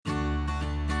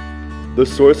The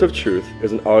Source of Truth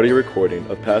is an audio recording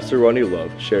of Pastor Ronnie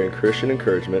Love sharing Christian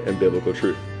encouragement and biblical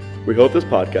truth. We hope this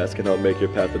podcast can help make your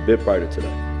path a bit brighter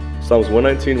today. Psalms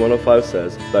 119:105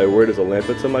 says, "Thy word is a lamp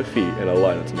unto my feet and a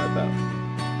light unto my path."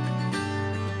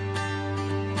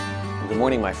 Good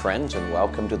morning, my friends, and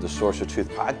welcome to the Source of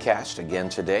Truth podcast again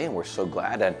today. And we're so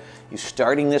glad that you're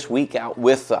starting this week out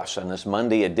with us on this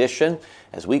Monday edition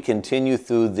as we continue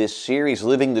through this series,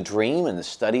 Living the Dream, and the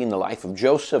study in the life of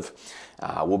Joseph.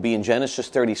 We'll be in Genesis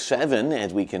 37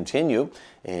 as we continue,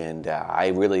 and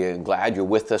I really am glad you're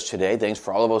with us today. Thanks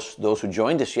for all of those who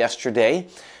joined us yesterday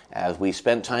as we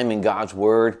spent time in God's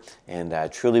Word, and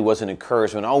truly was an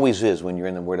encouragement, always is when you're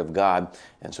in the Word of God,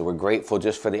 and so we're grateful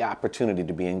just for the opportunity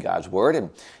to be in God's Word,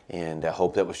 and I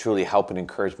hope that was truly help and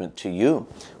encouragement to you.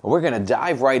 Well, we're going to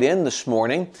dive right in this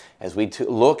morning as we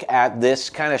look at this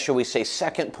kind of, shall we say,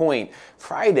 second point.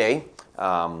 Friday,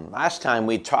 last time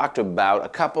we talked about a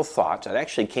couple thoughts. I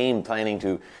actually came planning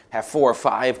to have 4 or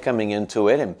 5 coming into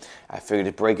it, and I figured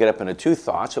to break it up into 2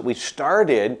 thoughts. But we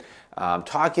started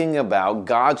talking about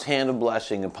God's hand of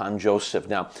blessing upon Joseph.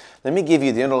 Now, let me give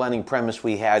you the underlying premise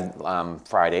we had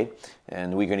Friday,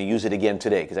 and we're going to use it again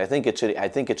today because I think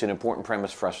it's an important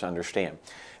premise for us to understand.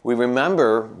 We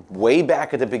remember way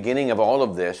back at the beginning of all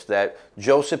of this that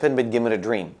Joseph had been given a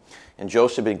dream. And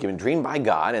Joseph had been given a dream by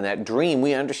God, and that dream,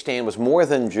 we understand, was more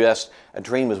than just a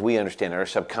dream as we understand it, our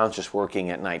subconscious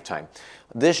working at nighttime.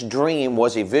 This dream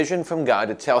was a vision from God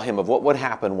to tell him of what would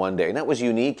happen one day. And that was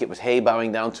unique. It was hay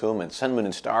bowing down to him and sun, moon,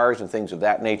 and stars and things of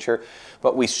that nature.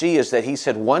 What we see is that he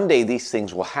said one day these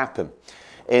things will happen.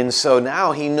 And so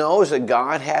now he knows that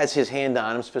God has his hand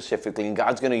on him specifically, and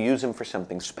God's going to use him for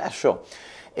something special.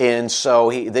 And so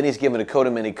then he's given a coat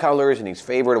of many colors, and he's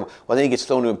favored. Well, then he gets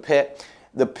thrown into a pit.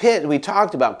 The pit we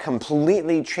talked about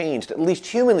completely changed, at least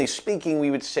humanly speaking,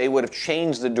 we would say would have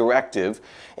changed the directive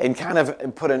and kind of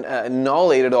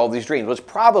annihilated all these dreams. Which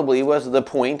probably was the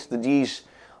point that these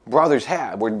brothers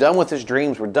had. We're done with his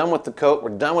dreams, we're done with the coat, we're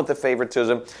done with the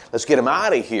favoritism, let's get him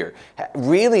out of here.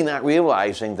 Really not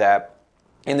realizing that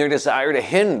in their desire to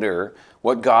hinder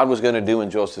what God was going to do in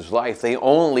Joseph's life, they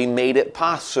only made it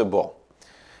possible.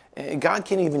 God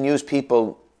can even use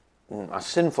people,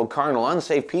 sinful, carnal,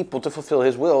 unsaved people, to fulfill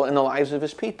his will in the lives of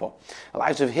his people, the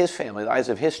lives of his family, the lives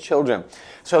of his children.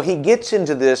 So he gets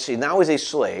into this. He now is a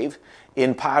slave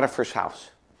in Potiphar's house.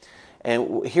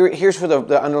 And here's for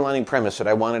the underlying premise that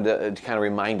I wanted to kind of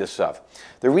remind us of.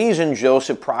 The reason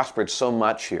Joseph prospered so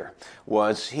much here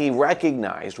was he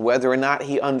recognized, whether or not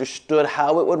he understood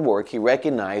how it would work, he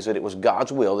recognized that it was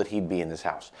God's will that he'd be in this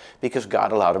house because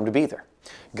God allowed him to be there.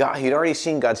 He'd already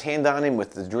seen God's hand on him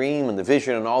with the dream and the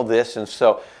vision and all this, and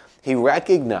so he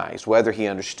recognized, whether he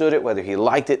understood it, whether he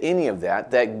liked it, any of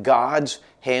that God's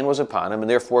hand was upon him, and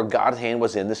therefore God's hand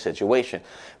was in the situation.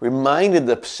 Reminded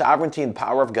the sovereignty and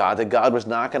power of God that God was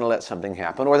not going to let something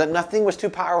happen, or that nothing was too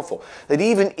powerful. That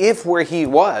even if where he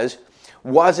wasn't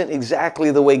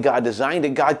exactly the way God designed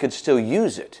it, God could still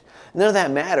use it. None of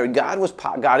that mattered.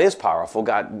 God is powerful.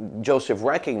 Joseph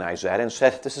recognized that and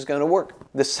said, this is going to work.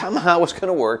 This somehow is going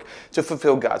to work to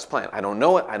fulfill God's plan. I don't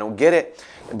know it. I don't get it.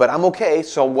 But I'm okay.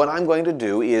 So what I'm going to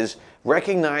do is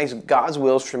recognize God's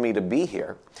wills for me to be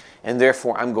here. And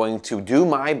therefore, I'm going to do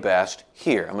my best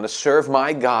here. I'm going to serve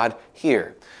my God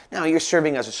here. Now, you're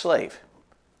serving as a slave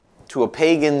to a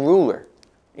pagan ruler,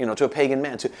 to a pagan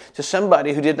man, to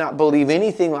somebody who did not believe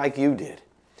anything like you did.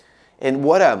 And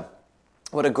what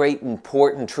a great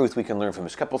important truth we can learn from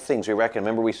this. A couple of things we reckon.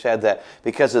 Remember we said that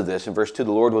because of this, in verse 2,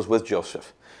 the Lord was with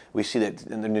Joseph. We see that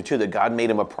in the 2 that God made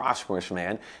him a prosperous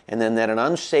man, and then that an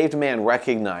unsaved man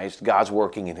recognized God's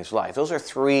working in his life. Those are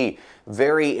 3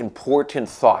 very important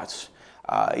thoughts.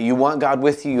 You want God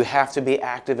with you, you have to be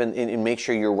active and make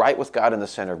sure you're right with God in the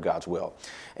center of God's will.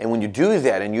 And when you do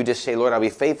that and you just say, Lord, I'll be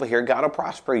faithful here, God will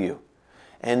prosper you.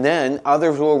 And then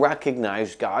others will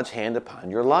recognize God's hand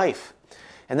upon your life.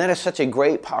 And that is such a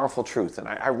great, powerful truth. And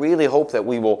I really hope that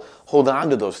we will hold on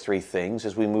to those 3 things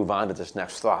as we move on to this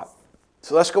next thought.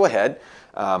 So let's go ahead.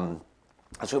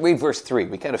 Let's read verse 3.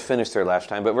 We kind of finished there last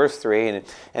time, but verse 3,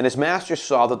 and his master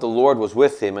saw that the Lord was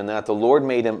with him, and that the Lord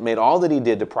made all that he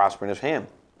did to prosper in his hand.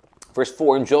 Verse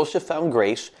 4, and Joseph found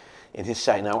grace in his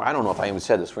sight. Now, I don't know if I even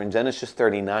said this. We're in Genesis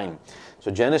 39. So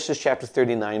Genesis chapter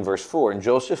 39, verse 4, and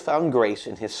Joseph found grace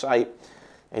in his sight,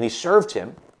 and he served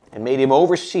him, and made him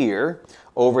overseer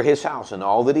over his house, and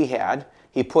all that he had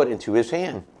he put into his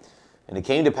hand. And it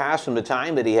came to pass from the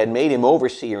time that he had made him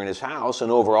overseer in his house,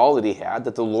 and over all that he had,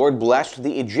 that the Lord blessed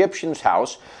the Egyptian's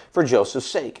house for Joseph's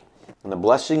sake. And the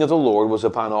blessing of the Lord was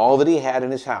upon all that he had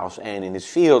in his house and in his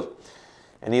field.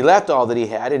 And he left all that he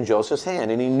had in Joseph's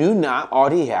hand, and he knew not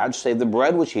aught he had save the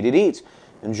bread which he did eat.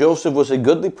 And Joseph was a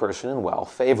goodly person and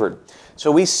well-favored.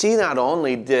 So we see not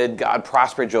only did God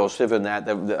prosper Joseph and that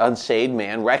the unsaved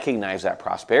man recognized that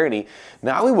prosperity,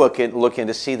 now we look in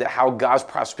to see that how God's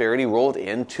prosperity rolled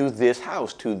into this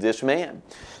house, to this man.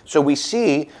 So we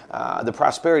see the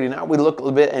prosperity. Now we look a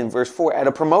little bit in verse 4 at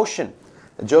a promotion.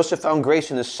 Joseph found grace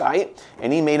in his sight,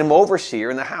 and he made him overseer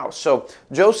in the house. So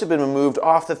Joseph had been moved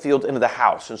off the field into the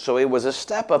house, and so it was a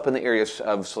step up in the area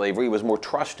of slavery. He was more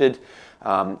trusted,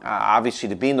 obviously,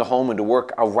 to be in the home and to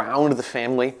work around the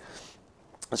family.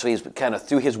 And so he's kind of,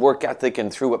 through his work ethic and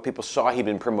through what people saw, he'd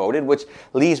been promoted, which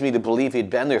leads me to believe he'd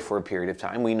been there for a period of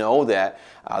time. We know that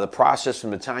the process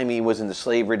from the time he was into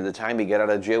slavery to the time he got out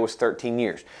of jail was 13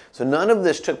 years. So none of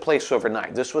this took place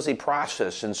overnight. This was a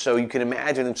process. And so you can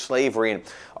imagine in slavery and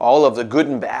all of the good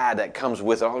and bad that comes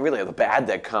with it, really the bad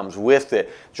that comes with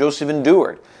it, Joseph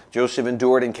endured.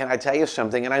 And can I tell you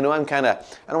something? And I know I'm kind of,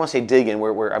 I don't want to say digging,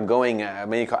 where I'm going,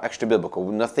 maybe call extra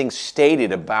biblical. Nothing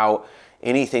stated about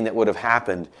anything that would have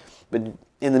happened. But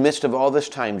in the midst of all this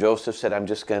time, Joseph said, I'm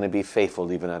just going to be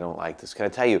faithful even I don't like this. Can I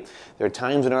tell you, there are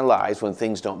times in our lives when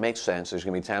things don't make sense. There's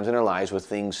going to be times in our lives where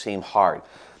things seem hard.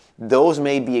 Those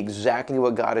may be exactly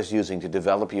what God is using to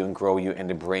develop you and grow you and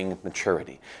to bring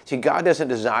maturity. See, God doesn't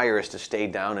desire us to stay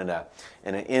down in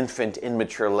an infant,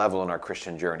 immature level in our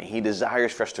Christian journey. He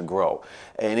desires for us to grow.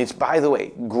 And it's, by the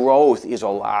way, growth is a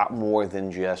lot more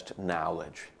than just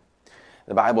knowledge.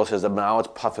 The Bible says the knowledge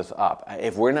puffeth up.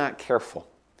 If we're not careful,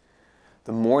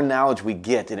 the more knowledge we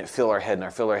get and it fill our head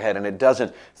and it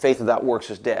doesn't, faith without works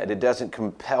is dead. It doesn't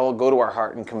go to our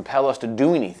heart and compel us to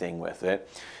do anything with it.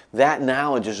 That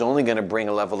knowledge is only going to bring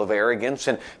a level of arrogance.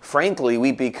 And frankly,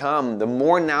 the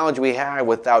more knowledge we have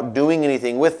without doing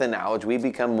anything with the knowledge, we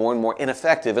become more and more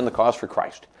ineffective in the cause for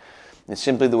Christ. It's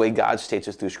simply the way God states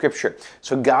it through Scripture.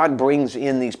 So God brings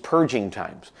in these purging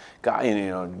times. God,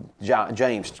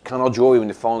 James, count all joy when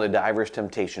you fall into diverse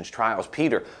temptations, trials.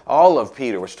 Peter, all of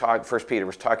Peter First Peter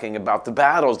was talking about the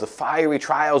battles, the fiery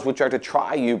trials which are to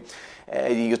try you.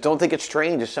 He goes, don't think it's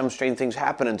strange if some strange things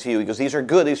happen unto you. He goes, these are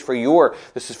good.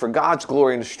 This is for God's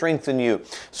glory and to strengthen you.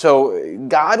 So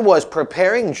God was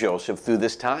preparing Joseph through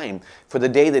this time for the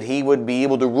day that he would be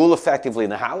able to rule effectively in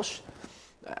the house,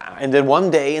 and then one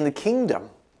day in the kingdom.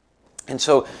 And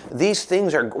so these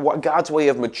things are God's way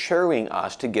of maturing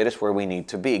us to get us where we need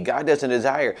to be. God doesn't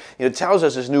desire, it tells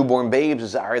us as newborn babes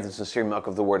desire the sincere milk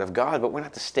of the Word of God, but we're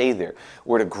not to stay there.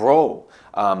 We're to grow.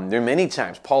 There are many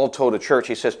times Paul told a church,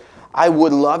 he says, I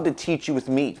would love to teach you with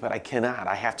meat, but I cannot.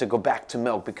 I have to go back to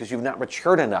milk because you've not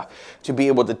matured enough to be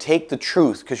able to take the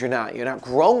truth because you're not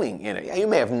growing in it. Yeah, you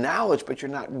may have knowledge, but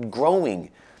you're not growing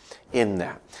in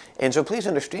that. And so please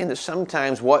understand that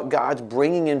sometimes what God's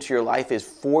bringing into your life is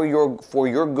for your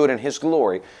good and His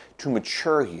glory to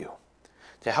mature you,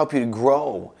 to help you to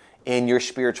grow in your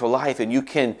spiritual life. And you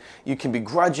can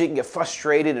begrudge it and get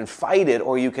frustrated and fight it,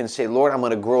 or you can say, Lord, I'm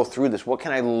going to grow through this. What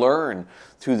can I learn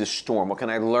through this storm? What can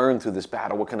I learn through this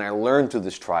battle? What can I learn through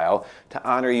this trial to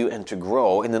honor you and to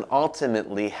grow, and then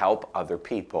ultimately help other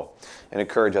people and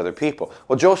encourage other people?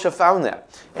 Well, Joseph found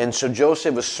that. And so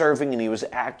Joseph was serving and he was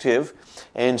active.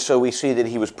 And so we see that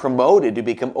he was promoted to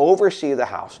become overseer of the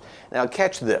house. Now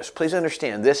catch this. Please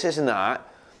understand, this is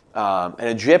not an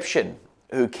Egyptian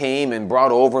who came and brought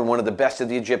over one of the best of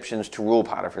the Egyptians to rule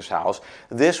Potiphar's house.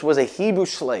 This was a Hebrew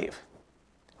slave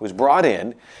who was brought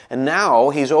in, and now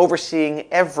he's overseeing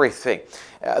everything.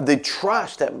 The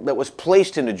trust that was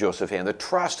placed into Joseph's hand, the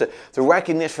trust, the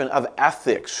recognition of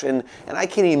ethics, and I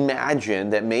can imagine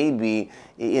that maybe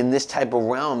in this type of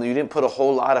realm, you didn't put a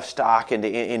whole lot of stock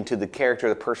into the character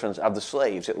of the persons of the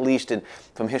slaves, at least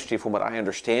from history, from what I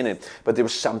understand it. But there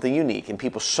was something unique, and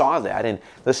people saw that, and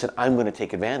listen, I'm going to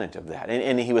take advantage of that.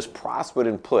 And he was prospered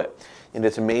and put in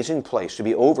this amazing place to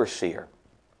be overseer.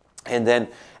 And then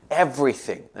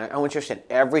everything, I want you to understand,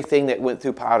 everything that went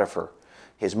through Potiphar,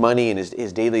 his money and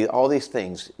his daily, all these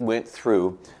things went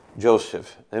through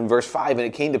Joseph. In verse 5, and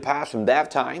it came to pass from that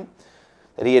time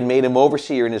that he had made him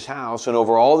overseer in his house and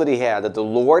over all that he had, that the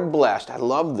Lord blessed, I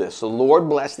love this, the Lord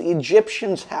blessed the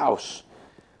Egyptian's house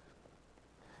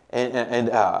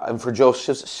and for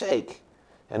Joseph's sake.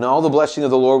 And all the blessing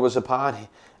of the Lord was upon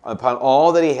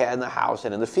all that he had in the house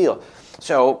and in the field.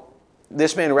 So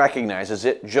this man recognizes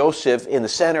it. Joseph, in the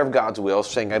center of God's will,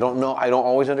 saying, I don't know, I don't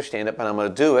always understand it, but I'm going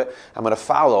to do it. I'm going to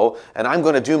follow, and I'm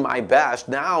going to do my best.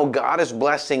 Now God is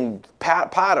blessing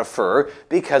Potiphar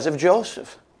because of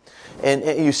Joseph. And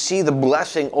you see the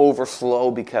blessing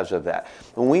overflow because of that.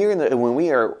 When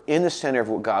we are in the center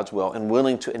of God's will and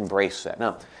willing to embrace that.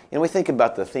 Now, we think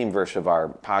about the theme verse of our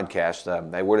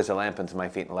podcast, Thy word is a lamp unto my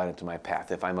feet and a light unto my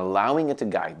path. If I'm allowing it to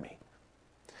guide me,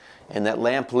 And that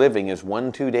lamp living is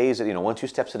 1-2 days, 1-2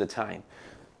 steps at a time.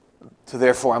 So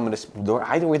therefore,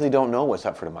 I really don't know what's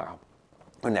up for tomorrow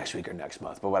or next week or next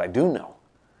month. But what I do know,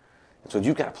 so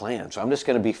you've got a plan. So I'm just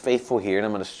going to be faithful here and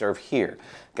I'm going to serve here.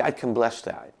 God can bless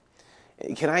that.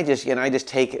 Can I just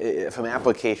take from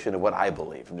application of what I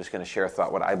believe? I'm just going to share a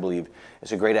thought. What I believe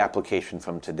is a great application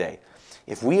from today.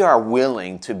 If we are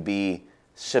willing to be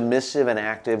submissive and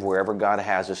active wherever God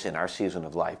has us in our season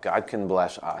of life, God can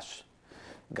bless us.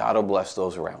 God will bless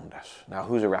those around us. Now,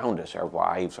 who's around us? Our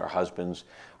wives, our husbands,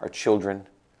 our children,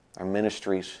 our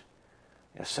ministries.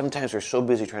 Sometimes we're so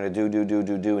busy trying to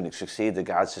do, and to succeed that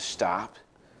God says, stop.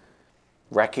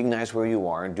 Recognize where you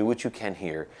are and do what you can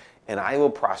here, and I will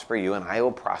prosper you and I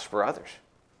will prosper others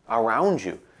around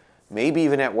you. Maybe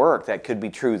even at work, that could be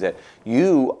true, that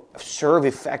you serve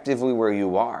effectively where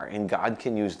you are, and God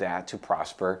can use that to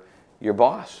prosper your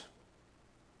boss.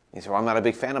 You say, well, I'm not a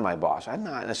big fan of my boss. I'm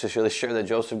not necessarily sure that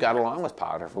Joseph got along with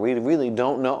Potiphar. We really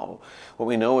don't know. What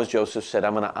we know is Joseph said,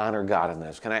 I'm going to honor God in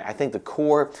this. I think the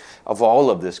core of all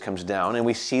of this comes down, and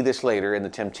we see this later in the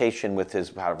temptation with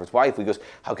Potiphar's wife. He goes,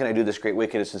 how can I do this great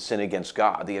wickedness and sin against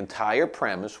God? The entire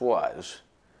premise was,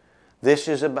 this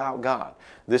is about God.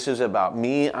 This is about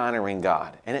me honoring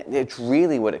God. And it's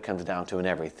really what it comes down to in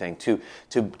everything.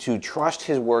 To trust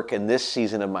His work in this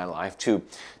season of my life. To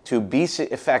be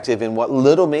effective in what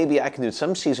little maybe I can do.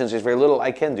 Some seasons there's very little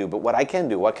I can do. But what I can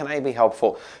do, what can I be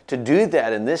helpful? To do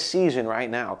that in this season right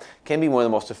now can be one of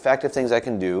the most effective things I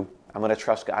can do. I'm going to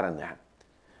trust God in that.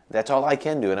 That's all I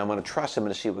can do. And I'm going to trust Him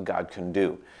and see what God can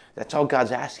do. That's all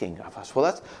God's asking of us.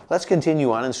 Well, let's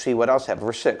continue on and see what else happened.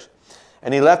 Verse 6.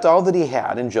 And he left all that he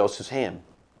had in Joseph's hand.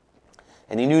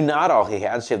 And he knew not all he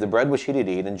had, save the bread which he did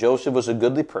eat. And Joseph was a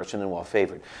goodly person and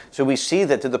well-favored. So we see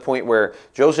that to the point where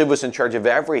Joseph was in charge of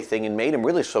everything and made him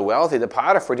really so wealthy that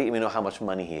Potiphar didn't even know how much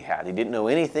money he had. He didn't know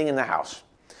anything in the house.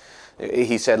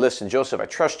 He said, listen, Joseph, I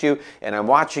trust you, and I'm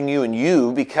watching you, and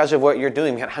you, because of what you're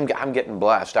doing, I'm getting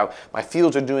blessed. My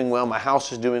fields are doing well. My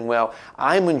house is doing well.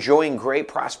 I'm enjoying great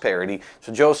prosperity.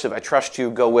 So, Joseph, I trust you.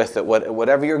 Go with it.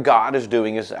 Whatever your God is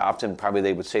doing, is often probably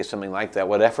they would say something like that.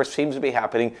 Whatever seems to be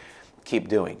happening, keep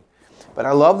doing. But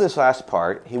I love this last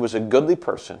part. He was a goodly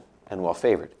person and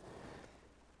well-favored.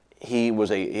 He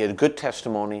had a good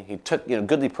testimony. He took,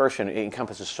 goodly person, it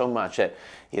encompasses so much. That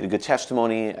he had a good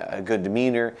testimony, a good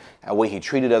demeanor, a way he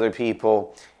treated other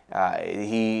people.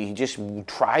 He just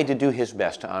tried to do his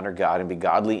best to honor God and be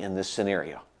godly in this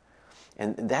scenario.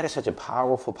 And that is such a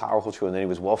powerful, powerful truth. And then he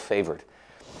was well favored.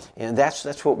 And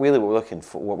that's what we're looking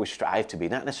for, what we strive to be.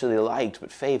 Not necessarily liked,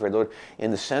 but favored. Lord, in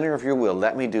the center of your will,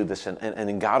 let me do this, and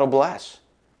then God will bless.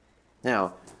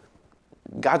 Now,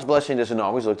 God's blessing doesn't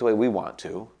always look the way we want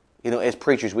to. As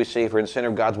preachers, we say if we're in the center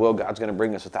of God's will, God's going to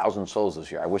bring us 1,000 souls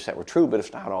this year. I wish that were true, but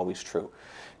it's not always true.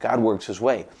 God works His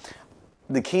way.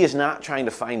 The key is not trying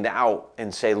to find out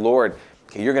and say, Lord,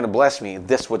 okay, you're going to bless me.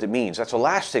 This is what it means. That's the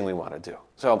last thing we want to do.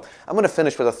 So I'm going to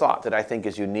finish with a thought that I think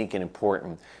is unique and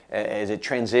important as it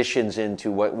transitions into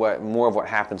what more of what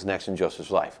happens next in Joseph's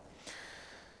life.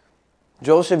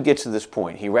 Joseph gets to this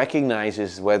point. He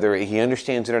recognizes, whether he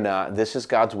understands it or not, this is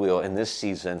God's will in this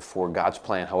season for God's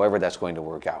plan, however that's going to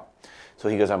work out. So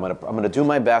he goes, I'm going to do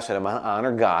my best, and I'm going to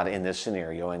honor God in this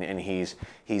scenario. And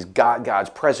he's got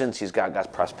God's presence, he's got God's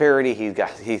prosperity,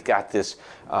 he's got this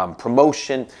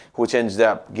promotion, which ends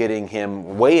up getting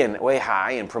him way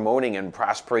high and promoting and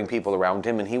prospering people around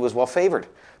him. And he was well favored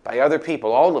by other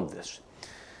people. All of this.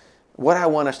 What I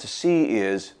want us to see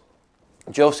is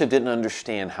Joseph didn't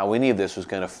understand how any of this was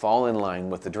going to fall in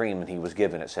line with the dream that he was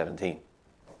given at 17.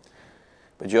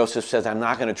 But Joseph says, I'm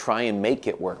not going to try and make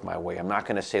it work my way. I'm not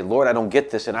going to say, Lord, I don't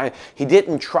get this. And he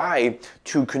didn't try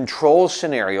to control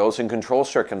scenarios and control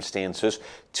circumstances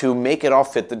to make it all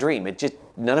fit the dream.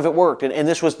 None of it worked. And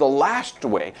this was the last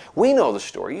way. We know the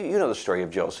story. You know the story of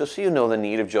Joseph, so you know the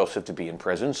need of Joseph to be in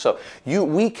prison. So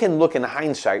we can look in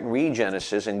hindsight and read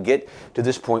Genesis and get to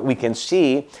this point. We can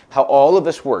see how all of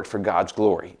this worked for God's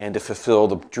glory and to fulfill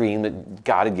the dream that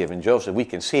God had given Joseph. We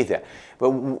can see that.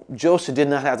 But Joseph did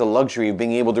not have the luxury of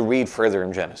being able to read further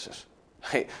in Genesis.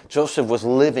 Joseph was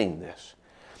living this.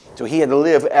 So he had to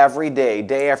live every day,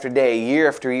 day after day, year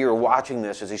after year, watching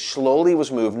this as he slowly was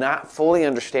moved, not fully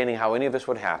understanding how any of this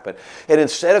would happen. And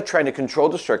instead of trying to control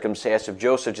the circumstance of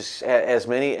Joseph, just as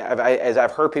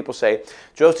I've heard people say,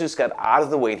 Joseph just got out of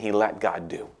the way and he let God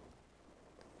do.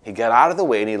 He got out of the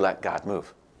way and he let God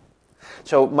move.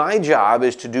 So my job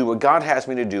is to do what God has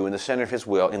me to do in the center of His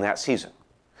will in that season.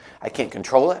 I can't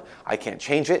control it. I can't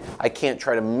change it. I can't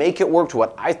try to make it work to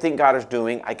what I think God is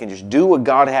doing. I can just do what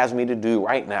God has me to do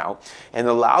right now and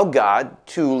allow God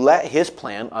to let His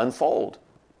plan unfold.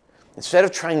 Instead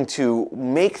of trying to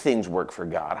make things work for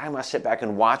God, I must sit back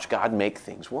and watch God make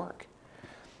things work.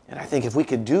 And I think if we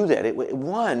could do that,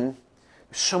 there's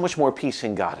so much more peace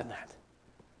in God in that.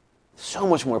 So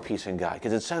much more peace in God.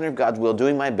 Because it's center of God's will,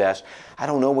 doing my best. I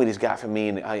don't know what He's got for me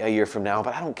a year from now,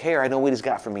 but I don't care. I know what He's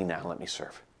got for me now. Let me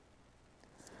serve.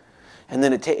 And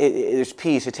then there's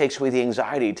peace. It takes away the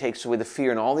anxiety. It takes away the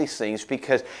fear and all these things,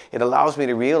 because it allows me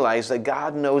to realize that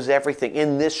God knows everything.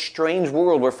 In this strange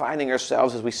world we're finding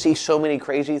ourselves, as we see so many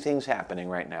crazy things happening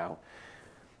right now,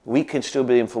 we can still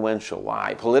be influential.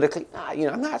 Why? Politically?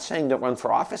 I'm not saying don't run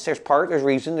for office. There's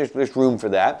reason, there's room for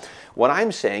that. What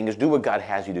I'm saying is do what God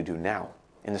has you to do now,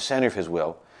 in the center of His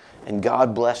will. And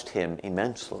God blessed him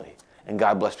immensely. And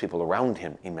God blessed people around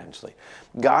him immensely.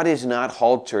 God is not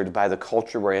haltered by the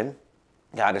culture we're in.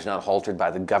 God is not haltered by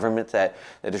the government that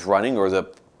is running or the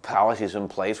policies in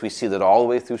place. We see that all the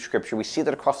way through Scripture. We see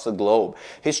that across the globe.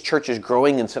 His church is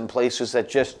growing in some places that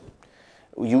just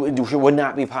would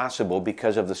not be possible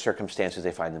because of the circumstances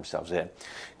they find themselves in.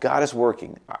 God is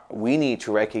working. We need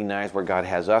to recognize where God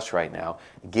has us right now,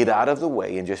 get out of the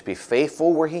way, and just be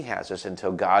faithful where He has us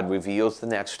until God reveals the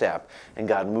next step and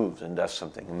God moves and does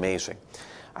something amazing.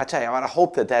 I tell you, I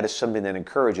hope that is something that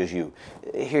encourages you.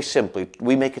 Here's simply,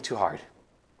 we make it too hard.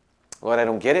 Lord, I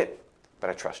don't get it, but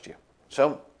I trust You.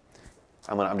 So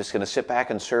I'm just going to sit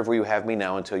back and serve where You have me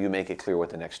now until You make it clear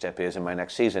what the next step is in my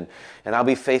next season. And I'll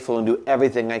be faithful and do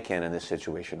everything I can in this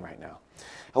situation right now.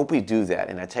 I hope we do that.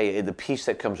 And I tell you, the peace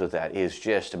that comes with that is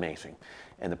just amazing.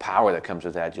 And the power that comes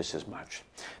with that just as much.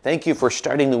 Thank you for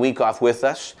starting the week off with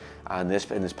us in this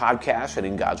podcast and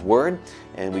in God's Word.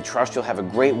 And we trust you'll have a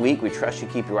great week. We trust you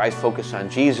keep your eyes focused on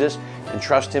Jesus and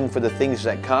trust Him for the things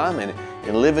that come and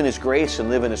live in His grace and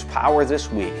live in His power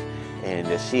this week. And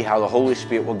to see how the Holy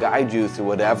Spirit will guide you through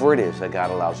whatever it is that God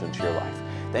allows into your life.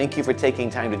 Thank you for taking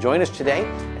time to join us today,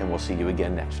 and we'll see you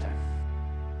again next time.